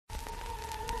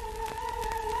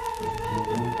You're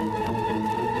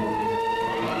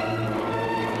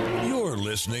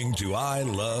listening to I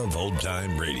Love Old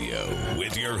Time Radio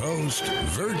with your host,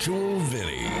 Virtual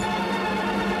Vinny.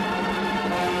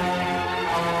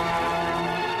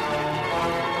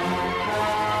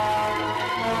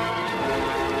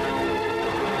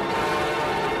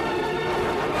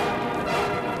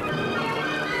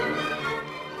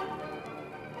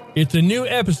 It's a new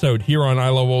episode here on I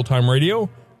Love Old Time Radio.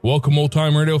 Welcome, Old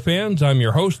Time Radio fans. I'm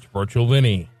your host, Virtual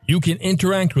Vinny. You can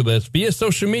interact with us via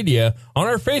social media on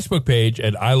our Facebook page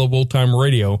at I Love Old Time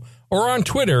Radio or on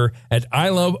Twitter at I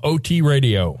Love OT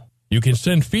Radio. You can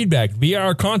send feedback via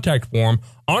our contact form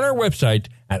on our website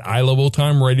at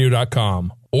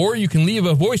iloveoldtimeradio.com, or you can leave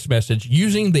a voice message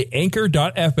using the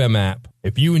Anchor.fm app.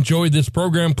 If you enjoyed this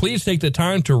program, please take the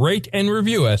time to rate and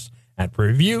review us at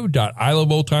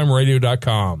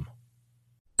review.iloveoldtimeradio.com.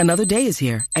 Another day is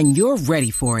here, and you're ready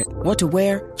for it. What to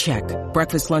wear? Check.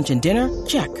 Breakfast, lunch, and dinner?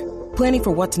 Check. Planning for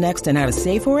what's next and how to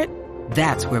save for it?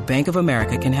 That's where Bank of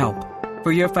America can help.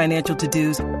 For your financial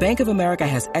to-dos, Bank of America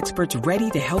has experts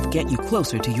ready to help get you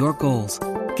closer to your goals.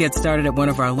 Get started at one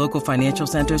of our local financial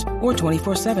centers or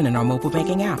 24/7 in our mobile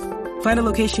banking app. Find a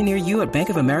location near you at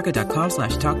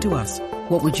bankofamerica.com/talktous.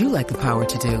 What would you like the power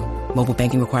to do? Mobile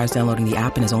banking requires downloading the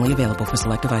app and is only available for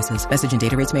select devices. Message and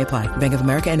data rates may apply. Bank of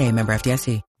America N.A., member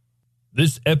FDIC.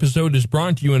 This episode is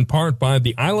brought to you in part by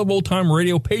the I Love Old Time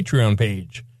Radio Patreon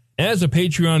page. As a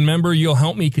Patreon member, you'll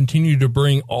help me continue to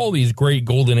bring all these great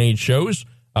Golden Age shows,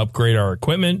 upgrade our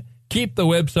equipment, keep the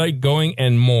website going,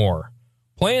 and more.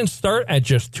 Plans start at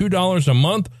just $2 a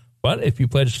month, but if you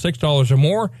pledge $6 or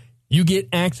more, you get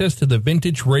access to the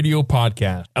Vintage Radio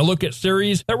Podcast, a look at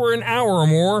series that were an hour or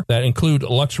more that include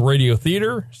Lux Radio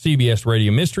Theater, CBS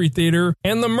Radio Mystery Theater,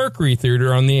 and the Mercury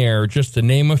Theater on the Air, just to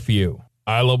name a few.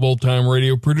 I Love Old Time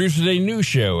Radio produces a new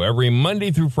show every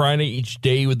Monday through Friday, each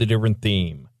day with a different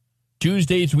theme.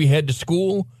 Tuesdays, we head to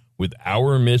school with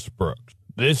Our Miss Brooks.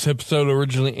 This episode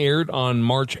originally aired on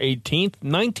March 18th,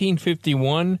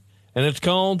 1951, and it's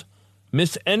called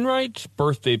Miss Enright's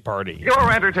Birthday Party.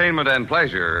 Your entertainment and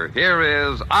pleasure, here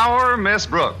is Our Miss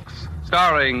Brooks,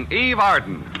 starring Eve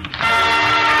Arden.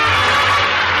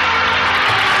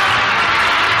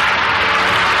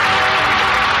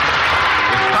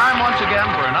 It's time once again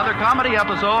for another comedy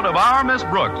episode of Our Miss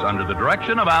Brooks under the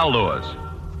direction of Al Lewis.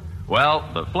 Well,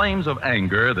 the flames of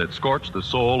anger that scorch the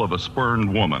soul of a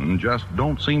spurned woman just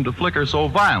don't seem to flicker so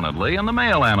violently in the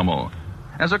male animal.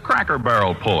 As a Cracker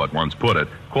Barrel poet once put it,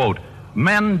 quote,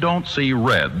 "Men don't see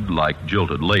red like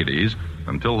jilted ladies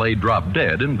until they drop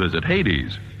dead and visit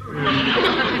Hades."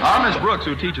 Our Miss Brooks,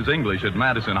 who teaches English at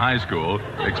Madison High School,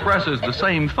 expresses the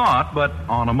same thought, but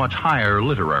on a much higher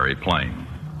literary plane.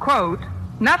 Quote,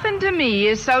 "Nothing to me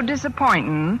is so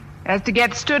disappointing as to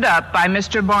get stood up by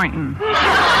Mr. Boynton."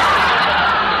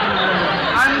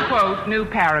 Unquote, new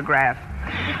paragraph.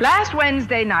 Last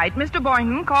Wednesday night, Mr.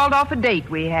 Boynton called off a date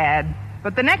we had.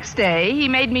 But the next day, he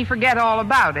made me forget all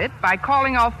about it by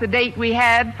calling off the date we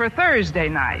had for Thursday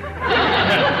night.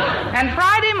 And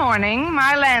Friday morning,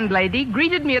 my landlady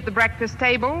greeted me at the breakfast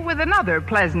table with another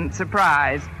pleasant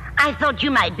surprise. "I thought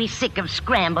you might be sick of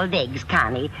scrambled eggs,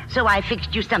 Connie, so I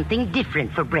fixed you something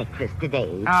different for breakfast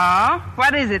today." Oh,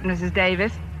 what is it, Mrs.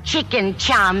 Davis? Chicken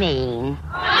chow mein.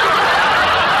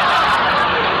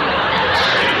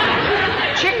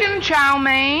 Chicken chow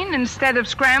mein instead of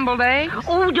scrambled eggs?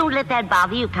 Oh, don't let that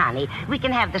bother you, Connie. We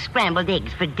can have the scrambled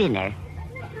eggs for dinner.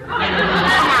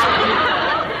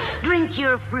 Now, drink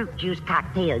your fruit juice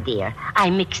cocktail, dear.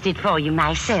 I mixed it for you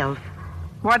myself.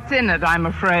 What's in it, I'm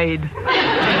afraid?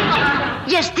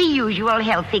 Just the usual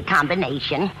healthy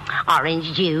combination.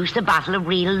 Orange juice, a bottle of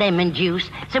real lemon juice,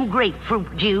 some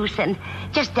grapefruit juice, and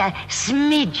just a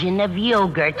smidgen of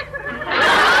yogurt.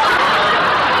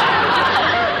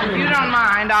 If you don't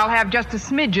mind, I'll have just a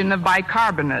smidgen of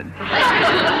bicarbonate.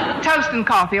 Toast and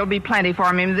coffee will be plenty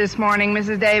for me this morning,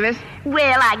 Mrs. Davis.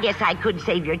 Well, I guess I could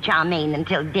save your chow mein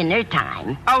until dinner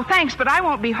time. Oh, thanks, but I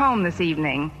won't be home this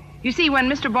evening. You see, when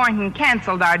Mr. Boynton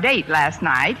canceled our date last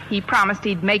night, he promised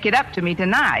he'd make it up to me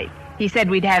tonight. He said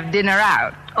we'd have dinner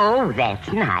out. Oh,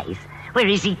 that's nice. Where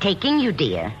is he taking you,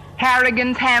 dear?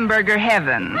 Harrigan's Hamburger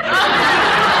Heaven.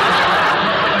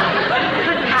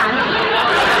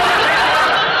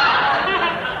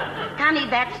 Connie,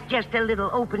 that's just a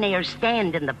little open-air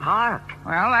stand in the park.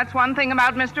 Well, that's one thing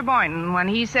about Mr. Boynton. When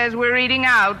he says we're eating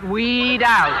out, we eat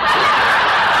out.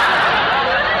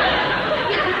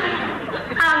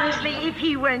 Honestly, if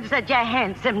he weren't such a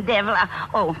handsome devil...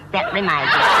 Oh, that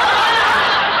reminds me.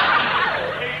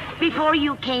 Before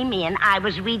you came in, I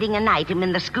was reading an item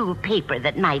in the school paper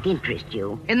that might interest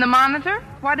you. In the Monitor?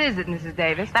 What is it, Mrs.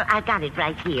 Davis? Well, I got it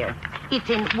right here. It's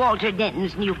in Walter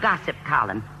Denton's new gossip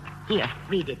column. Here,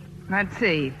 read it. Let's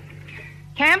see.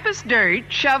 Campus dirt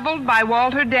shoveled by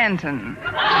Walter Denton.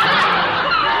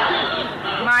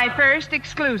 My first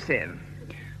exclusive.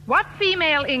 What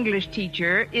female English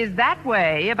teacher is that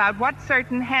way about what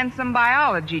certain handsome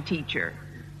biology teacher?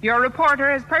 Your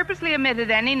reporter has purposely omitted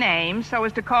any names so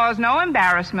as to cause no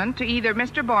embarrassment to either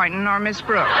Mr. Boynton or Miss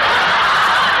Brooks.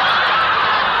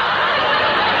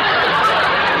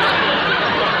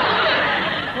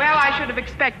 Well, I should have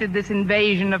expected this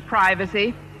invasion of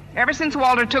privacy. Ever since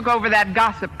Walter took over that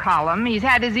gossip column, he's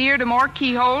had his ear to more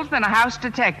keyholes than a house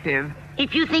detective.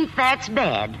 If you think that's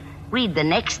bad, read the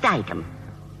next item.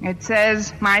 It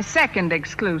says, my second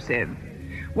exclusive.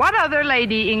 What other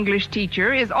lady English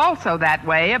teacher is also that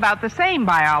way about the same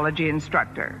biology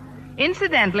instructor?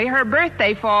 Incidentally, her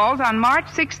birthday falls on March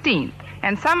 16th,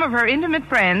 and some of her intimate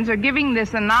friends are giving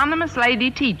this anonymous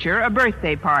lady teacher a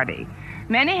birthday party.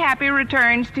 Many happy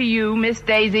returns to you, Miss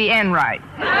Daisy Enright.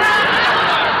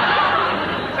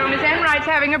 So Miss Enright's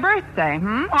having a birthday,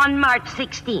 On March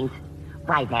 16th.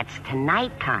 Why, that's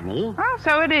tonight, Connie. Oh,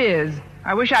 so it is.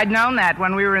 I wish I'd known that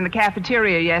when we were in the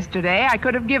cafeteria yesterday. I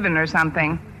could have given her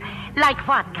something. Like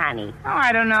what, Connie? Oh,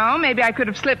 I don't know. Maybe I could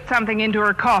have slipped something into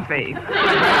her coffee.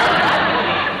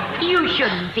 You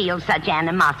shouldn't feel such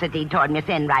animosity toward Miss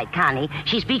Enright, Connie.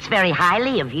 She speaks very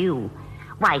highly of you.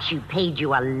 Why, she paid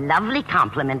you a lovely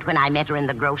compliment when I met her in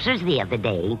the grocer's the other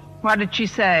day. What did she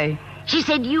say? She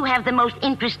said you have the most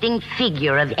interesting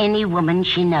figure of any woman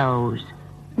she knows.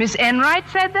 Miss Enright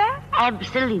said that?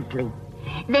 Absolutely.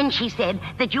 Then she said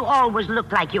that you always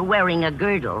look like you're wearing a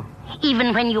girdle,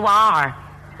 even when you are.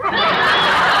 Well,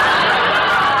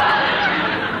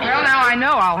 now I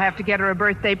know I'll have to get her a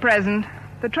birthday present.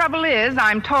 The trouble is,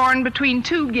 I'm torn between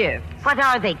two gifts. What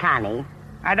are they, Connie?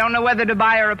 I don't know whether to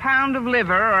buy her a pound of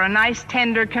liver or a nice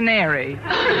tender canary.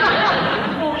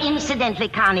 Oh, incidentally,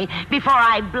 Connie, before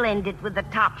I blend it with the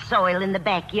topsoil in the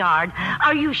backyard,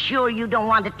 are you sure you don't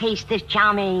want to taste this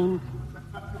chow mein?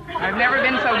 I've never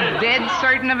been so dead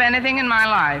certain of anything in my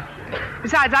life.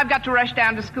 Besides, I've got to rush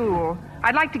down to school.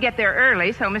 I'd like to get there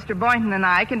early so Mr. Boynton and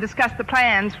I can discuss the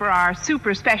plans for our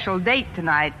super special date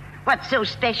tonight. What's so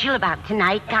special about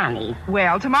tonight, Connie?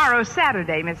 Well, tomorrow's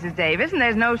Saturday, Mrs. Davis, and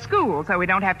there's no school, so we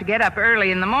don't have to get up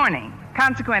early in the morning.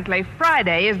 Consequently,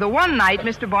 Friday is the one night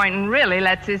Mr. Boynton really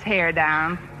lets his hair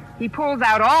down. He pulls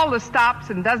out all the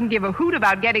stops and doesn't give a hoot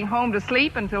about getting home to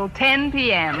sleep until 10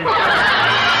 p.m.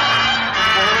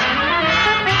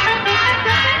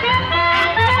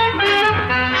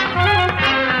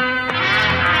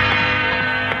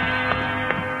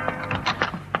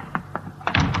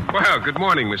 Well, good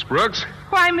morning, Miss Brooks.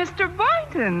 Why, Mr.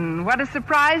 Boynton, what a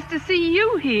surprise to see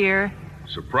you here.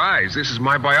 Surprise. This is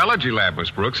my biology lab,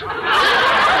 Miss Brooks. Well,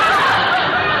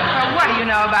 what do you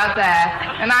know about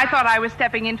that? And I thought I was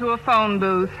stepping into a phone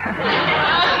booth.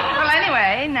 Well,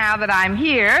 anyway, now that I'm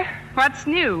here, what's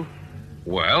new?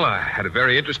 Well, I had a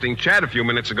very interesting chat a few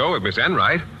minutes ago with Miss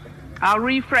Enright. I'll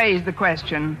rephrase the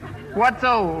question. What's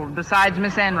old besides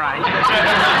Miss Enright?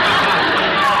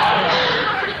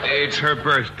 It's her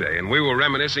birthday, and we were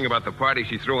reminiscing about the party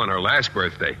she threw on her last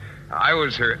birthday. I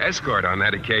was her escort on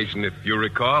that occasion, if you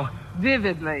recall.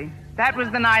 Vividly. That was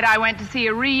the night I went to see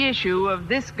a reissue of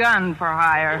This Gun for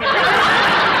Hire.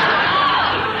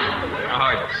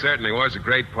 Oh, it certainly was a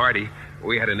great party.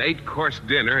 We had an 8-course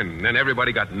dinner, and then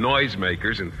everybody got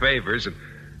noisemakers and favors, and,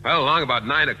 well, along about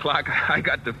 9 o'clock, I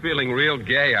got to feeling real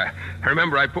gay. I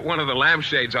remember I put one of the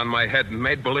lampshades on my head and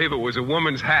made believe it was a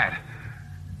woman's hat.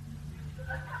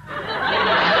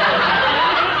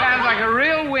 Sounds like a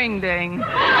real wingding.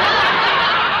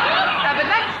 Now, but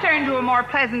let's turn to a more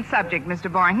pleasant subject,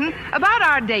 Mr. Boynton, about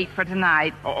our date for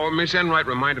tonight. Oh, Miss Enright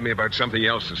reminded me about something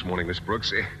else this morning, Miss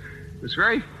Brooks. It was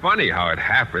very funny how it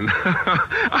happened.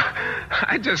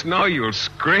 I just know you'll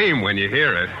scream when you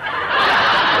hear it.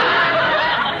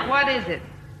 What is it?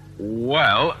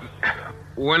 Well,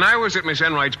 when I was at Miss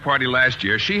Enright's party last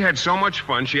year, she had so much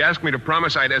fun, she asked me to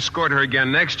promise I'd escort her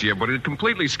again next year, but it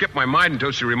completely skipped my mind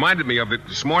until she reminded me of it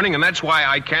this morning, and that's why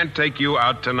I can't take you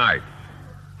out tonight.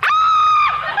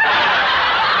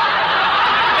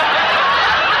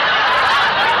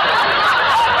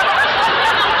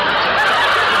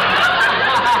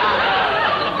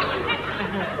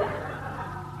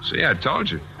 See, I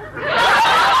told you.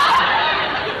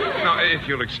 No, if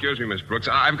you'll excuse me, Miss Brooks,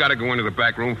 I've got to go into the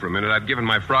back room for a minute. I've given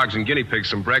my frogs and guinea pigs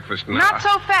some breakfast. And Not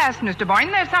so fast, Mr.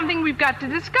 Boynton. There's something we've got to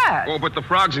discuss. Oh, but the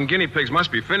frogs and guinea pigs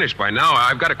must be finished by now.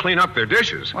 I've got to clean up their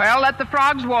dishes. Well, let the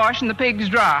frogs wash and the pigs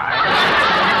dry.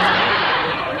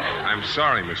 I'm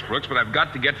sorry, Miss Brooks, but I've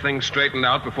got to get things straightened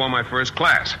out before my first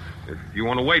class. If you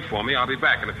want to wait for me, I'll be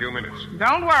back in a few minutes.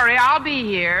 Don't worry, I'll be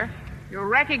here. You'll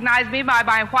recognize me by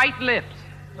my white lips.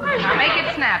 Now make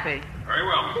it snappy. Very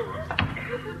well, Miss Brooks.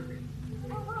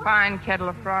 Fine kettle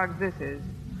of frogs this is.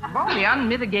 Of all the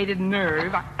unmitigated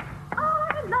nerve, I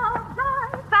love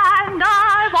life and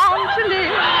I want to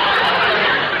live.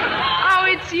 Oh,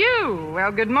 it's you.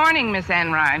 Well, good morning, Miss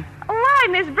Enright. Why,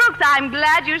 Miss Brooks, I'm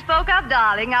glad you spoke up,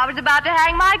 darling. I was about to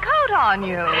hang my coat on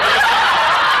you.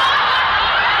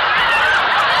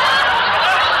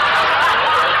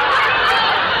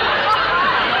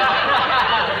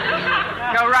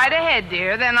 Go right ahead,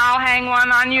 dear. Then I'll hang one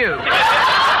on you.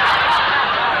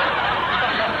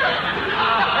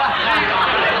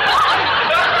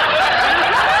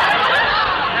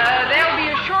 There'll be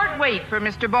a short wait for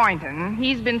Mr. Boynton.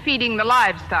 He's been feeding the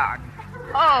livestock.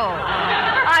 Oh,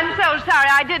 I'm so sorry.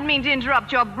 I didn't mean to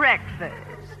interrupt your breakfast.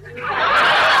 But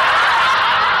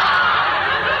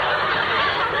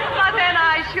then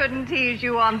I shouldn't tease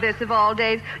you on this of all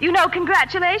days. You know,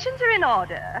 congratulations are in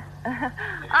order.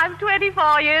 I'm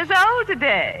 24 years old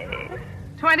today.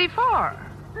 24.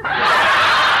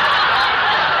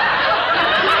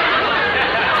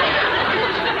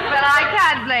 Well, I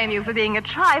can't blame you for being a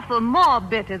trifle more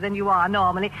bitter than you are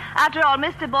normally. After all,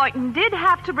 Mr. Boynton did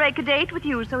have to break a date with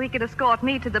you so he could escort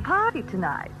me to the party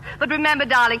tonight. But remember,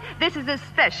 darling, this is a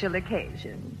special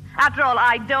occasion. After all,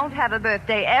 I don't have a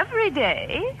birthday every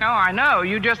day. Oh, I know.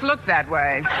 You just look that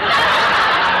way.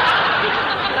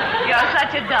 You're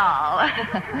such a doll.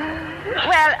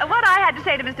 Well, what I had to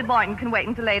say to Mr. Boynton can wait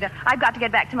until later. I've got to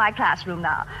get back to my classroom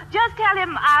now. Just tell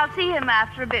him I'll see him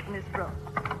after a bit, Miss Brooks.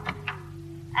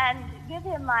 And give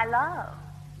him my love.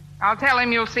 I'll tell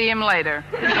him you'll see him later.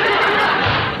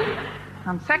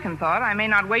 On second thought, I may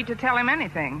not wait to tell him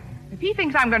anything. If he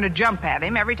thinks I'm going to jump at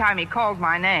him every time he calls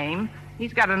my name,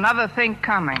 he's got another think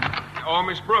coming. Oh,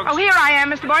 Miss Brooks. Oh, here I am,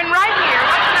 Mr. Boynton, right here.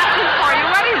 What can I do for you?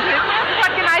 What is it?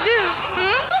 What can I do?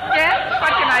 Yes?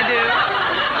 What can I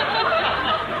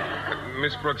do?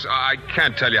 Miss Brooks, I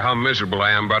can't tell you how miserable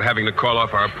I am about having to call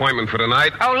off our appointment for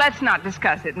tonight. Oh, let's not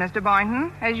discuss it, Mr.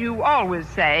 Boynton. As you always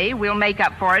say, we'll make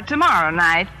up for it tomorrow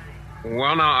night.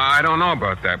 Well, now, I don't know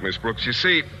about that, Miss Brooks. You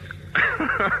see,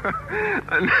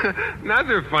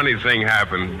 another funny thing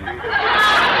happened.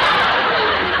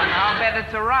 I'll bet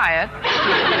it's a riot.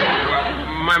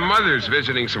 My mother's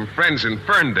visiting some friends in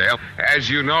Ferndale. As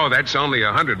you know, that's only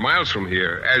 100 miles from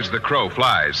here, as the crow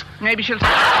flies. Maybe she'll...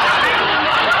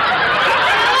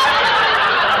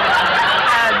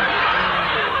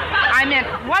 I meant,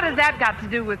 what has that got to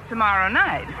do with tomorrow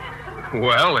night?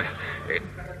 Well,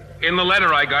 in the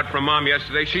letter I got from Mom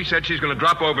yesterday, she said she's going to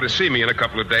drop over to see me in a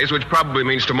couple of days, which probably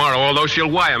means tomorrow, although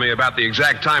she'll wire me about the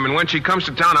exact time. And when she comes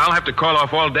to town, I'll have to call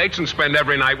off all dates and spend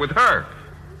every night with her.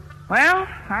 Well,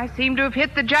 I seem to have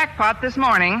hit the jackpot this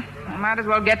morning. I might as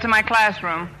well get to my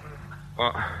classroom.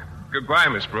 Well, goodbye,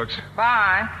 Miss Brooks.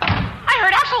 Bye. I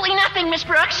heard absolutely nothing, Miss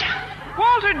Brooks.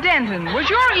 Walter Denton, was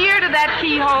your ear to that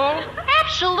keyhole?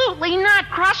 Absolutely not.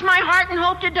 Cross my heart and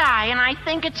hope to die. And I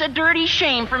think it's a dirty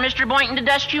shame for Mr. Boynton to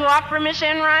dust you off for Miss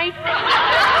Enright.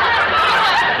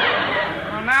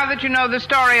 Well, now that you know the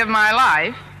story of my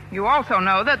life, you also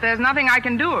know that there's nothing I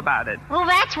can do about it. Well,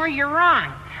 that's where you're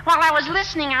wrong. While I was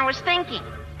listening, I was thinking.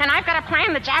 And I've got a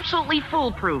plan that's absolutely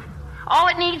foolproof. All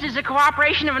it needs is the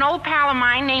cooperation of an old pal of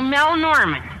mine named Mel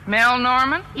Norman. Mel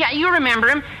Norman? Yeah, you remember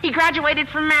him. He graduated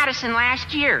from Madison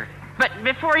last year. But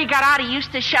before he got out, he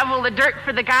used to shovel the dirt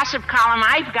for the gossip column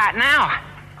I've got now.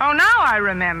 Oh, now I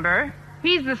remember.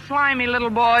 He's the slimy little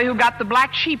boy who got the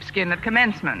black sheepskin at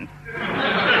commencement.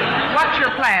 What's your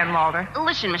plan, Walter?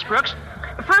 Listen, Miss Brooks.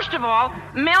 First of all,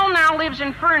 Mel now lives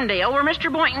in Ferndale, where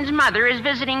Mr. Boynton's mother is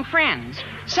visiting friends.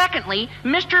 Secondly,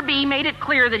 Mr. B made it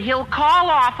clear that he'll call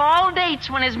off all dates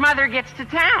when his mother gets to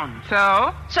town.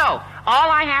 So? So,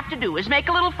 all I have to do is make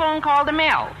a little phone call to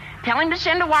Mel. Tell him to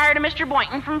send a wire to Mr.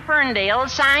 Boynton from Ferndale,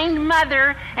 signed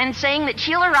Mother, and saying that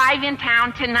she'll arrive in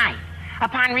town tonight.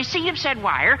 Upon receipt of said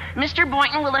wire, Mr.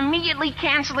 Boynton will immediately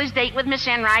cancel his date with Miss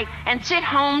Enright and sit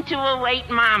home to await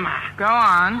Mama. Go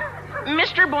on.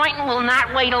 Mr. Boynton will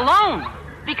not wait alone,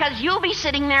 because you'll be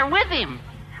sitting there with him,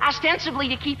 ostensibly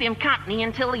to keep him company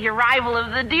until the arrival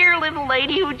of the dear little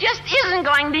lady who just isn't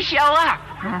going to show up.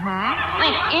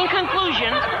 Mm-hmm. In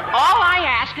conclusion, all I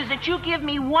ask is that you give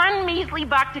me one measly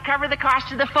buck to cover the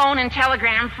cost of the phone and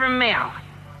telegram from Mel.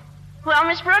 Well,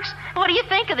 Miss Brooks, what do you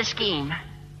think of the scheme?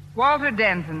 Walter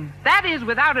Denton, that is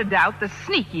without a doubt the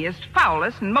sneakiest,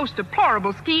 foulest, and most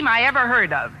deplorable scheme I ever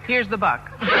heard of. Here's the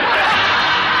buck.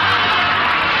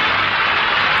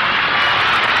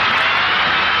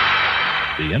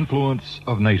 The influence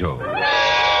of NATO.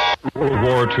 World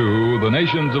War II, the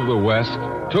nations of the West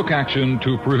took action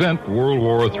to prevent World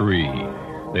War III.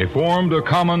 They formed a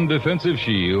common defensive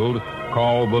shield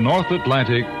called the North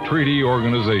Atlantic Treaty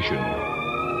Organization.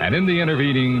 And in the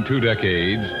intervening 2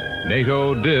 decades,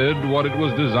 NATO did what it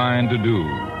was designed to do.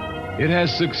 It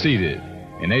has succeeded,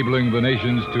 enabling the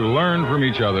nations to learn from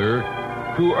each other,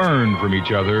 to earn from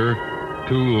each other,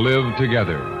 to live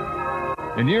together.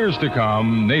 In years to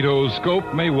come, NATO's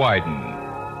scope may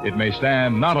widen. It may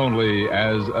stand not only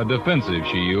as a defensive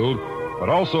shield, but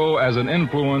also as an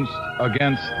influence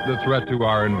against the threat to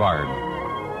our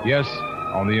environment. Yes,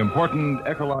 on the important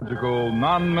ecological,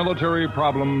 non-military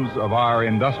problems of our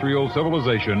industrial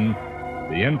civilization,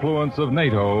 the influence of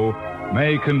NATO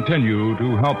may continue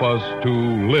to help us to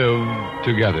live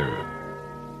together.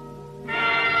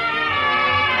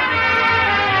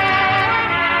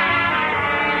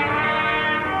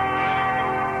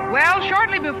 Well,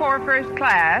 shortly before first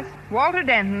class, Walter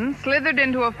Denton slithered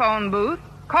into a phone booth,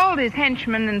 called his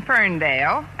henchman in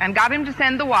Ferndale, and got him to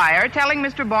send the wire telling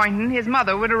Mr. Boynton his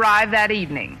mother would arrive that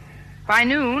evening. By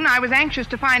noon, I was anxious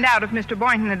to find out if Mr.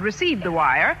 Boynton had received the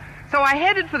wire, so I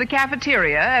headed for the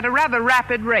cafeteria at a rather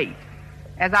rapid rate.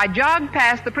 As I jogged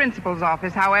past the principal's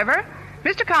office, however,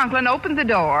 Mr. Conklin opened the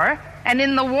door, and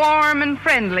in the warm and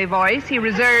friendly voice he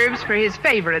reserves for his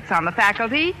favorites on the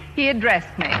faculty, he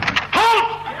addressed me.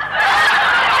 Halt!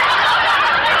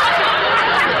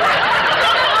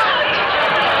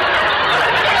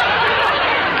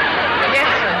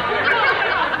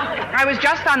 I was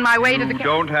just on my way to the... You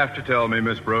don't have to tell me,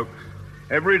 Miss Brooks.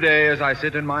 Every day as I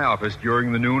sit in my office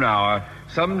during the noon hour,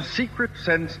 some secret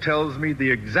sense tells me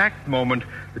the exact moment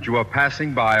that you are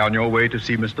passing by on your way to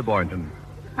see Mr. Boynton.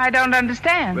 I don't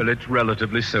understand. Well, it's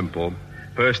relatively simple.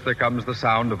 First there comes the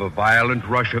sound of a violent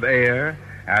rush of air.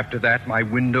 After that, my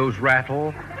windows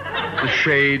rattle, the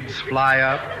shades fly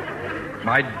up,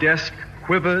 my desk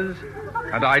quivers,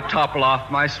 and I topple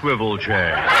off my swivel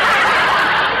chair.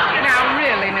 Now,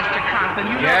 really, Mr. Conklin,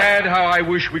 you know... Gad, how I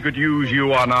wish we could use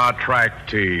you on our track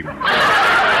team.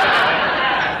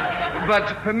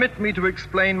 But permit me to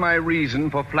explain my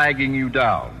reason for flagging you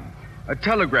down. A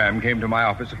telegram came to my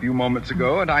office a few moments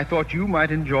ago, and I thought you might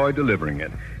enjoy delivering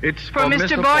it. It's for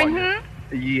Mr. Boynton?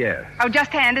 Yes. Oh,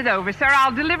 just hand it over, sir.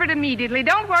 I'll deliver it immediately.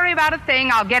 Don't worry about a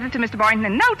thing. I'll get it to Mr. Boynton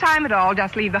in no time at all.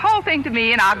 Just leave the whole thing to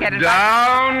me, and I'll get it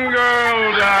down,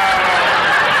 girl, down.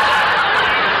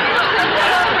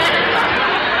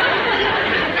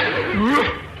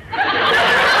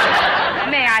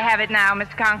 May I have it now,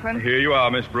 Mr. Conklin? Here you are,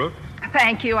 Miss Brooks.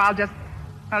 Thank you. I'll just...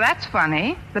 Oh, that's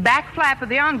funny. The back flap of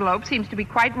the envelope seems to be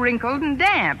quite wrinkled and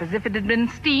damp, as if it had been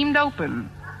steamed open.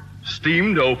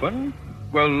 Steamed open?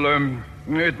 Well,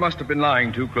 it must have been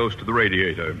lying too close to the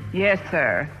radiator. Yes,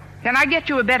 sir. Can I get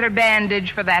you a better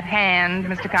bandage for that hand,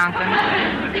 Mr. Conklin?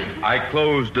 I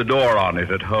closed the door on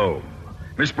it at home.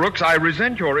 Miss Brooks, I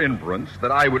resent your inference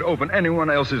that I would open anyone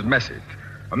else's message.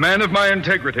 A man of my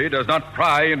integrity does not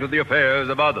pry into the affairs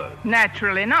of others.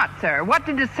 Naturally not, sir. What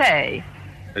did it say?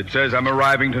 It says I'm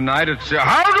arriving tonight at...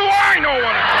 How do I know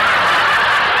what it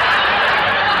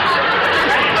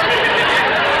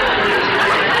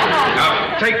says?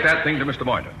 Now, take that thing to Mr.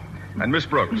 Boynton. And Miss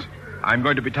Brooks, I'm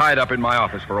going to be tied up in my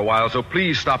office for a while, so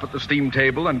please stop at the steam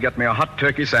table and get me a hot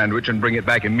turkey sandwich and bring it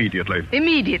back immediately.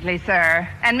 Immediately, sir.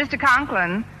 And Mr.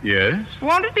 Conklin? Yes?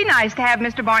 Won't it be nice to have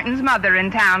Mr. Boynton's mother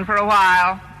in town for a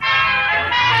while?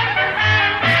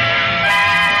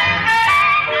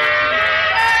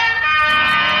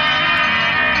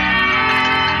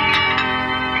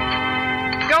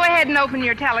 Go ahead and open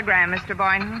your telegram, Mr.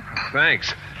 Boynton.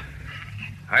 Thanks.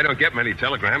 I don't get many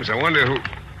telegrams. I wonder who...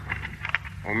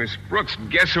 Oh, Miss Brooks,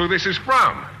 guess who this is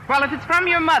from? Well, if it's from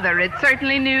your mother, it's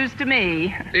certainly news to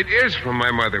me. It is from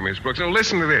my mother, Miss Brooks. Now,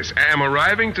 listen to this. I am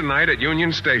arriving tonight at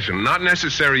Union Station. Not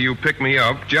necessary you pick me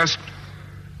up, just...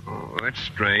 Oh, that's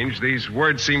strange. These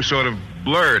words seem sort of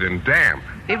blurred and damp.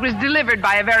 It was delivered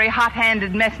by a very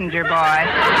hot-handed messenger boy.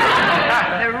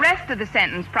 The rest of the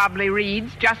sentence probably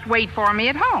reads, just wait for me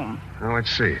at home. Now,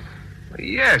 let's see.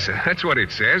 Yes, that's what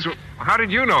it says. How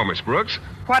did you know, Miss Brooks?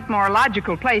 What more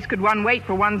logical place could one wait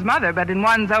for one's mother but in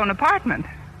one's own apartment?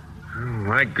 Oh,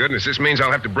 my goodness, this means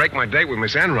I'll have to break my date with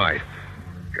Miss Enright.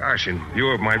 Gosh, in view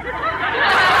of my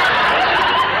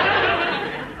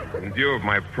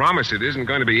promise, it isn't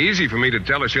going to be easy for me to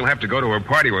tell her she'll have to go to her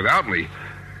party without me.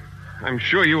 I'm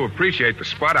sure you appreciate the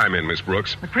spot I'm in, Miss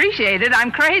Brooks. Appreciate it?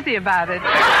 I'm crazy about it.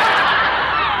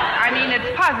 I mean,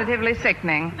 it's positively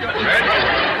sickening.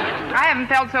 I haven't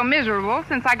felt so miserable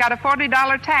since I got a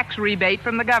 $40 tax rebate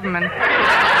from the government.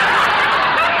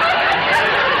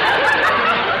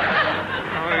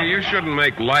 you shouldn't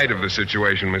make light of the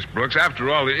situation, Miss Brooks. After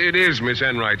all, it is Miss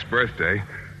Enright's birthday.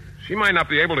 She might not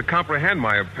be able to comprehend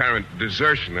my apparent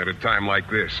desertion at a time like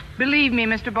this. Believe me,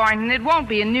 Mr. Boynton, it won't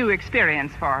be a new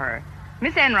experience for her.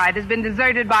 Miss Enright has been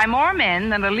deserted by more men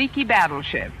than a leaky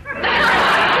battleship.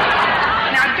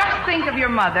 Now, just think of your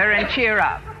mother and cheer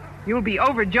up. You'll be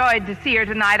overjoyed to see her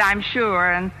tonight, I'm sure,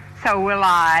 and so will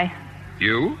I.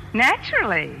 You?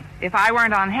 Naturally. If I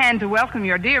weren't on hand to welcome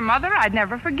your dear mother, I'd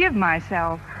never forgive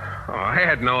myself. Oh, I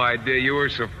had no idea you were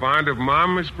so fond of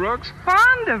Mom, Miss Brooks.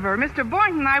 Fond of her? Mr.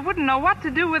 Boynton, I wouldn't know what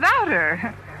to do without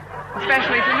her.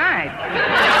 Especially tonight.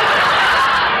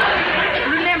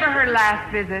 Remember her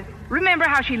last visit? Remember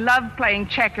how she loved playing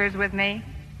checkers with me?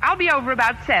 I'll be over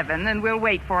about 7, and we'll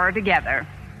wait for her together.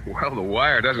 Well, the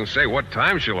wire doesn't say what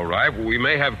time she'll arrive. We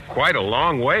may have quite a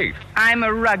long wait. I'm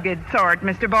a rugged sort,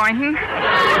 Mr. Boynton.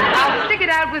 I'll stick it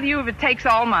out with you if it takes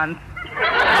all month.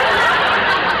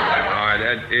 Oh,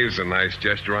 that is a nice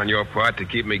gesture on your part to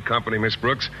keep me company, Miss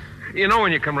Brooks. You know,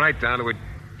 when you come right down to it,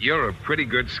 you're a pretty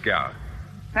good scout.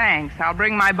 Thanks. I'll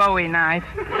bring my Bowie knife.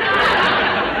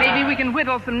 Maybe we can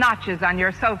whittle some notches on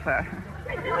your sofa.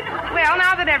 Well,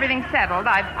 now that everything's settled,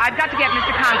 I've got to get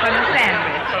Mr. Conklin a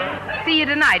sandwich. See you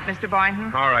tonight, Mr.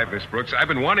 Boynton. All right, Miss Brooks. I've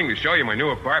been wanting to show you my new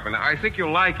apartment. I think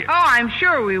you'll like it. Oh, I'm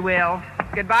sure we will.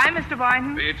 Goodbye, Mr.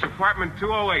 Boynton. It's apartment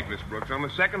 208, Miss Brooks, on the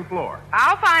 2nd floor.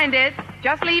 I'll find it.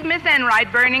 Just leave Miss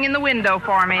Enright burning in the window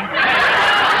for me.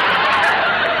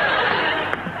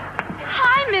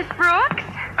 Hi, Miss Brooks.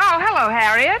 Oh, hello,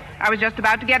 Harriet. I was just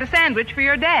about to get a sandwich for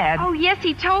your dad. Oh, yes,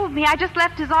 he told me. I just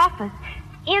left his office.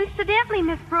 Incidentally,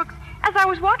 Miss Brooks, as I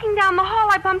was walking down the hall,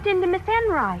 I bumped into Miss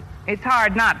Enright. It's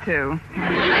hard not to.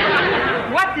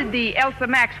 What did the Elsa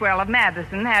Maxwell of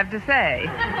Madison have to say?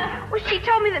 Well, she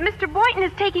told me that Mr. Boynton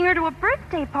is taking her to a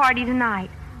birthday party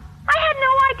tonight. I had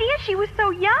no idea she was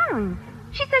so young.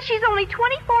 She says she's only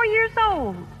 24 years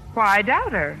old. Why, I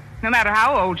doubt her. No matter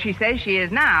how old she says she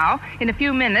is now, in a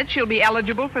few minutes she'll be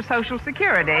eligible for Social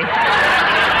Security.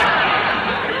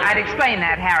 I'd explain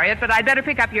that, Harriet, but I'd better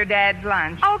pick up your dad's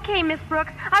lunch. Okay, Miss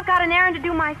Brooks. I've got an errand to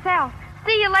do myself.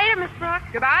 See you later, Miss Brooks.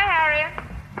 Goodbye, Harriet.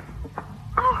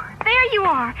 Oh, there you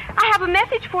are. I have a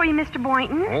message for you, Mr.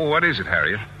 Boynton. Oh, what is it,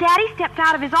 Harriet? Daddy stepped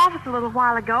out of his office a little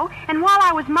while ago, and while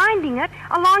I was minding it,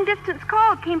 a long-distance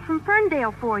call came from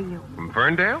Ferndale for you. From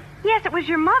Ferndale? Yes, it was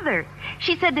your mother.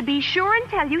 She said to be sure and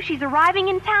tell you she's arriving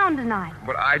in town tonight.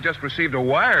 But I just received a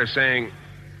wire saying...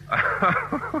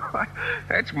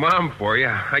 That's Mom for you.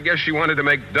 I guess she wanted to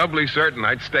make doubly certain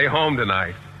I'd stay home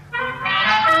tonight.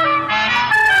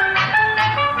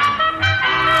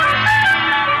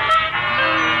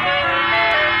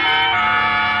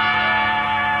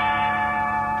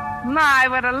 My,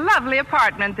 what a lovely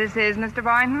apartment this is, Mr.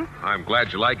 Boynton. I'm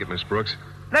glad you like it, Miss Brooks.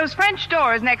 Those French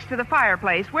doors next to the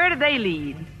fireplace, where do they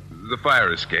lead? The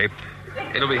fire escape.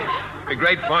 It'll be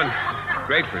great fun.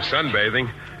 Great for sunbathing.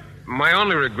 My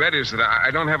only regret is that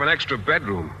I don't have an extra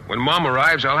bedroom. When Mom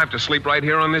arrives, I'll have to sleep right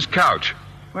here on this couch.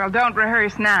 Well, don't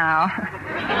rehearse now.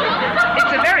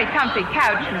 It's a very comfy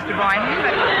couch, Mr. Boynton,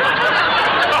 but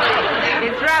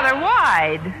it's rather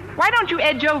wide. Why don't you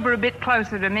edge over a bit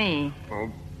closer to me?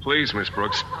 Oh, please, Miss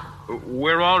Brooks.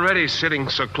 We're already sitting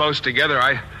so close together,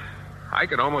 I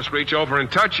could almost reach over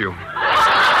and touch you.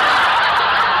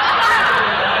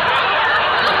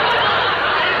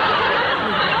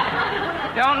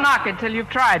 Don't knock it till you've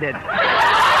tried it. We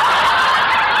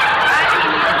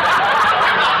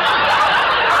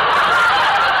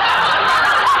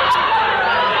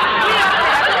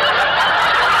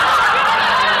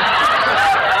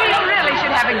really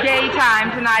should have a gay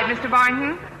time tonight, Mr.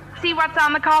 Boynton. See what's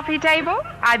on the coffee table?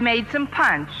 I've made some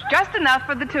punch, just enough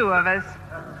for the two of us.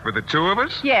 For the two of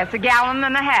us? Yes, 1.5 gallons.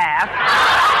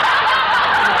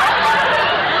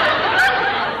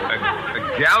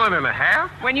 A gallon and a half?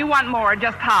 When you want more,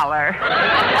 just holler.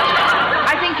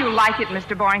 I think you'll like it,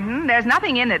 Mr. Boynton. There's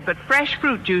nothing in it but fresh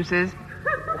fruit juices.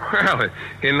 Well,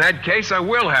 in that case, I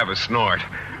will have a snort.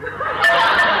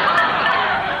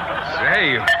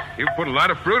 Say, you've put a lot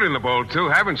of fruit in the bowl, too,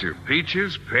 haven't you?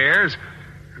 Peaches, pears.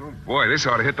 Oh, boy, this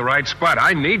ought to hit the right spot.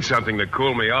 I need something to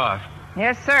cool me off.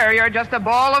 Yes, sir. You're just a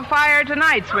ball of fire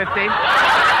tonight, Swifty. Go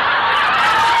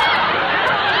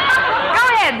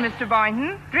ahead, Mr.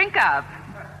 Boynton. Drink up.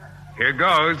 Here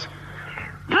goes.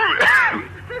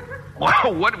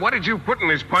 Wow, what did you put in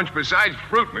this punch besides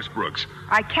fruit, Miss Brooks?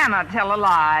 I cannot tell a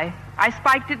lie. I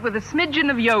spiked it with a smidgen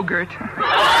of yogurt.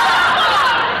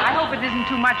 I hope it isn't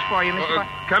too much for you, Mr. Boynton.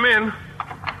 Come in.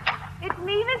 It's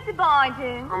me, Mr.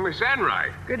 Boynton. Oh, Miss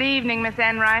Enright. Good evening, Miss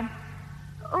Enright.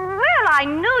 Well, I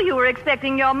knew you were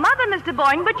expecting your mother, Mr.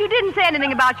 Boynton, but you didn't say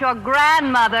anything about your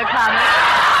grandmother coming.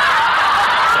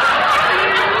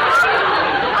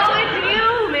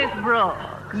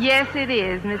 Brooks. Yes, it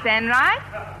is, Miss Enright.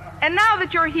 And now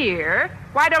that you're here,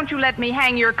 why don't you let me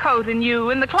hang your coat and you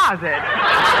in the closet?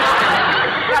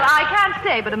 Well, I can't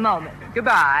stay but a moment.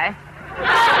 Goodbye.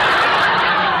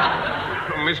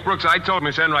 Miss Brooks, I told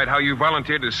Miss Enright how you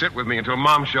volunteered to sit with me until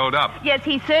Mom showed up. Yes,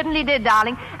 he certainly did,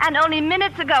 darling. And only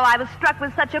minutes ago I was struck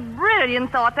with such a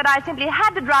brilliant thought that I simply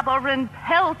had to drop over and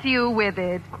pelt you with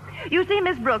it. You see,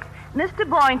 Miss Brooks, Mr.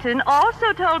 Boynton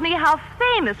also told me how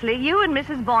famously you and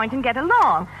Mrs. Boynton get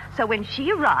along. So when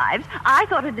she arrives, I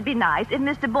thought it'd be nice if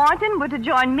Mr. Boynton were to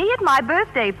join me at my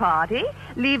birthday party,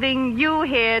 leaving you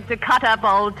here to cut up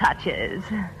old touches.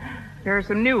 There are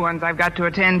some new ones I've got to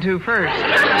attend to first.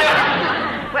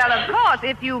 Well, of course,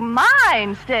 if you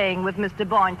mind staying with Mr.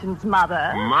 Boynton's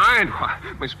mother. Mind? Why,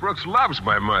 Miss Brooks loves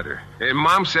my mother. And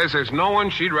Mom says there's no one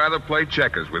she'd rather play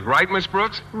checkers with. Right, Miss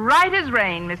Brooks? Right as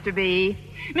rain, Mr. B.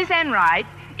 Miss Enright,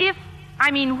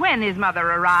 when his mother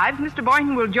arrives, Mr.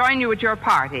 Boynton will join you at your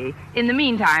party. In the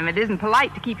meantime, it isn't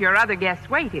polite to keep your other guests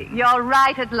waiting. You're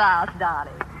right at last,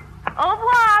 darling. Au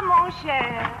revoir, mon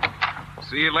cher.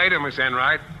 See you later, Miss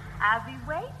Enright. I'll be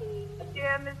waiting,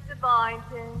 dear Mr.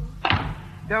 Boynton.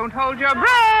 Don't hold your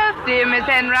breath, dear Miss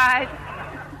Enright.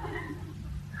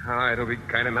 Oh, it'll be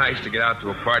kind of nice to get out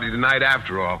to a party tonight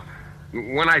after all.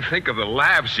 When I think of the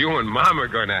laughs you and Mom are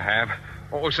going to have...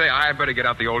 Oh, say, I better get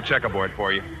out the old checkerboard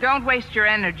for you. Don't waste your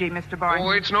energy, Mr. Boynton. Oh,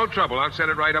 it's no trouble. I'll set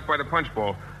it right up by the punch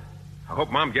bowl. I hope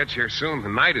Mom gets here soon. The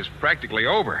night is practically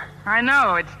over. I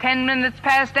know. It's 10 minutes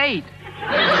past 8.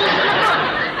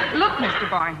 Look, Mr.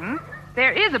 Boynton,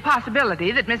 there is a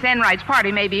possibility that Miss Enright's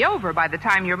party may be over by the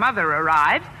time your mother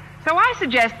arrives. So I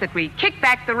suggest that we kick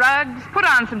back the rugs, put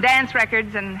on some dance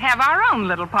records, and have our own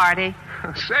little party.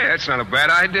 Say, that's not a bad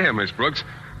idea, Miss Brooks.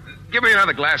 Give me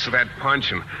another glass of that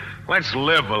punch and let's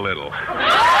live a little.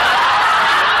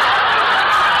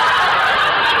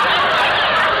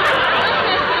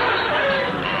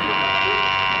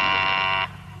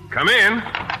 Come in.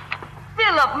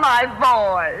 Philip, my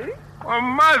boy. Oh,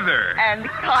 Mother. And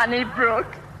Connie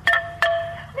Brooks.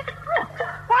 Miss Brooks,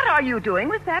 what are you doing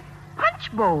with that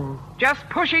punch bowl? Just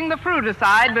pushing the fruit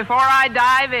aside before I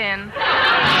dive in.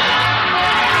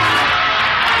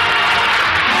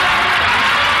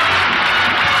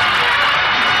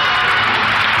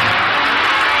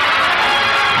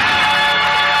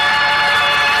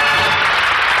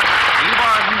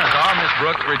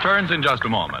 Brooks returns in just a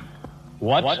moment.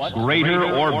 What greater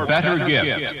or better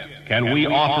gift can we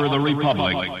offer the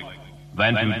Republic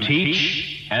than to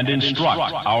teach and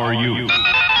instruct our youth?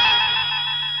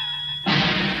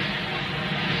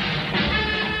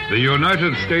 The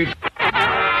United States.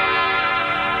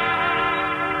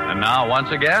 And now,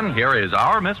 once again, here is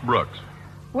our Miss Brooks.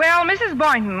 Well, Mrs.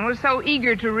 Boynton was so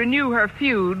eager to renew her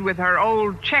feud with her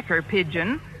old checker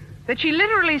pigeon that she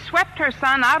literally swept her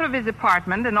son out of his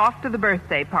apartment and off to the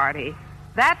birthday party.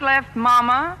 That left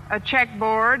Mama, a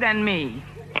checkboard, and me.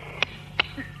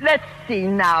 Let's see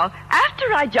now.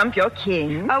 After I jump your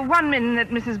king... 1 minute,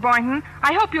 Mrs. Boynton.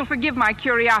 I hope you'll forgive my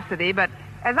curiosity, but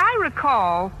as I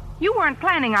recall, you weren't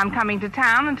planning on coming to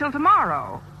town until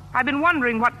tomorrow. I've been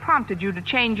wondering what prompted you to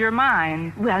change your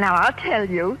mind. Well, now, I'll tell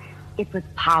you. It was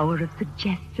power of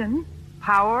suggestion.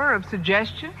 Power of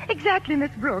suggestion? Exactly,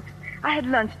 Miss Brooks. I had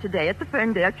lunch today at the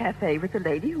Ferndale Cafe with a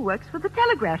lady who works for the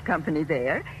telegraph company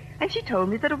there, and she told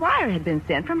me that a wire had been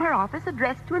sent from her office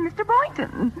addressed to a Mr.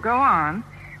 Boynton. Go on.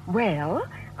 Well,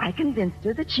 I convinced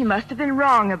her that she must have been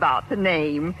wrong about the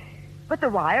name. But the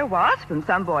wire was from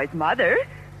some boy's mother,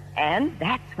 and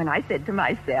that's when I said to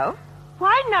myself,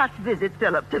 why not visit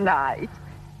Philip tonight?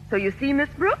 So you see, Miss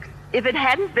Brooks, if it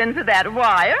hadn't been for that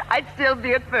wire, I'd still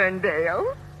be at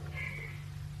Ferndale.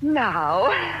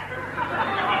 Now,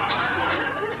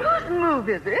 whose move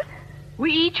is it?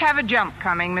 We each have a jump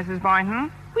coming, Mrs.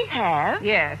 Boynton. We have?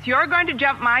 Yes. You're going to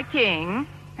jump my king,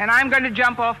 and I'm going to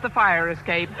jump off the fire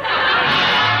escape.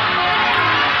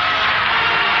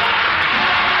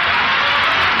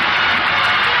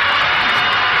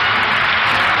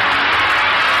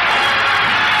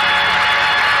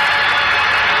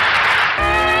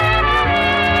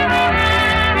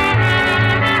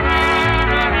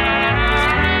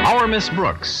 Miss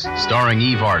Brooks, starring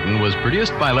Eve Arden, was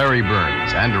produced by Larry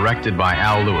Burns and directed by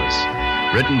Al Lewis.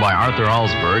 Written by Arthur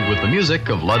Alsberg with the music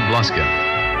of Lud Bluskin.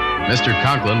 Mr.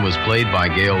 Conklin was played by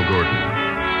Gail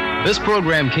Gordon. This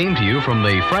program came to you from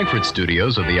the Frankfurt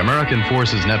studios of the American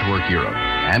Forces Network Europe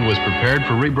and was prepared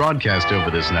for rebroadcast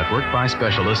over this network by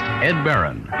specialist Ed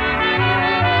Barron.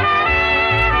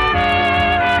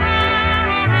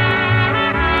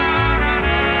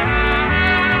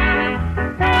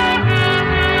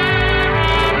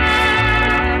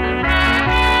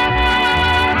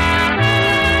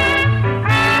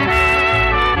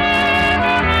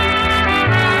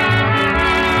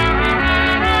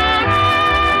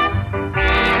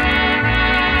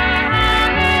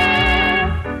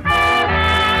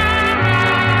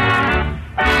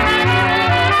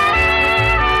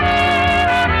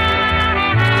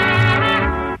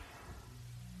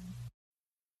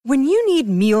 When you need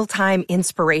mealtime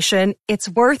inspiration, it's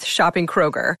worth shopping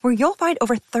Kroger, where you'll find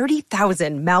over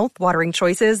 30,000 mouth-watering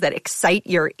choices that excite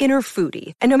your inner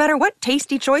foodie. And no matter what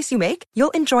tasty choice you make,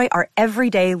 you'll enjoy our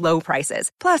everyday low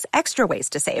prices, plus extra ways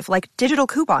to save, like digital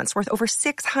coupons worth over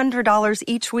 $600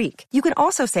 each week. You can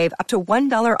also save up to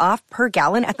 $1 off per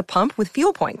gallon at the pump with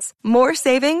fuel points. More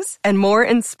savings and more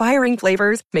inspiring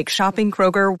flavors make shopping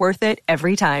Kroger worth it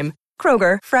every time.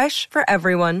 Kroger, fresh for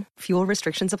everyone. Fuel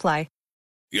restrictions apply.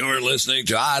 You're listening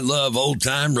to I Love Old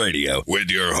Time Radio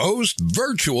with your host,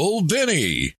 Virtual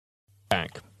Vinny.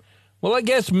 Back. Well, I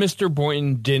guess Mr.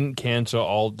 Boynton didn't cancel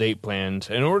all date plans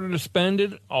in order to spend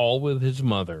it all with his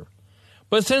mother.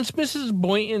 But since Mrs.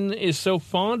 Boynton is so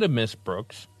fond of Miss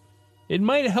Brooks, it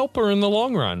might help her in the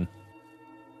long run.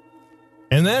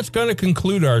 And that's going to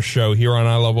conclude our show here on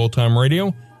I Love Old Time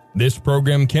Radio. This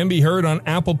program can be heard on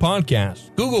Apple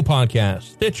Podcasts, Google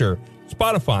Podcasts, Stitcher,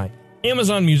 Spotify,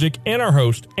 Amazon Music, and our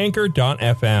host,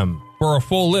 Anchor.fm. For a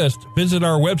full list, visit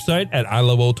our website at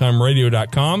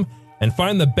iloveoldtimeradio.com and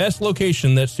find the best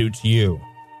location that suits you.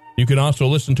 You can also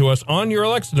listen to us on your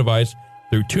Alexa device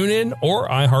through TuneIn or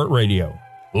iHeartRadio.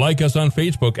 Like us on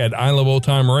Facebook at I Love Old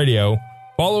Time Radio.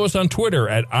 Follow us on Twitter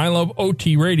at I Love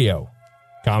OT Radio.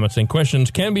 Comments and questions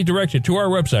can be directed to our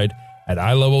website at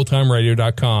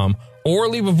iloveoldtimeradio.com or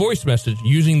leave a voice message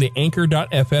using the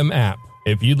Anchor.fm app.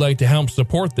 If you'd like to help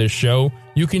support this show,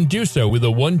 you can do so with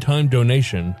a one-time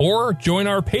donation or join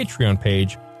our Patreon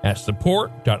page at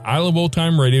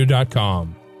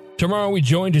support.iloveoldtimeradio.com. Tomorrow we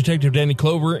join Detective Danny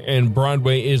Clover and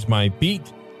Broadway is My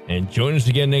Beat, and join us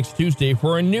again next Tuesday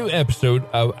for a new episode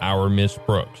of Our Miss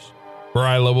Brooks. For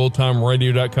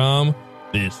iloveoldtimeradio.com,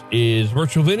 this is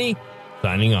Virtual Vinny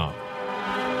signing off.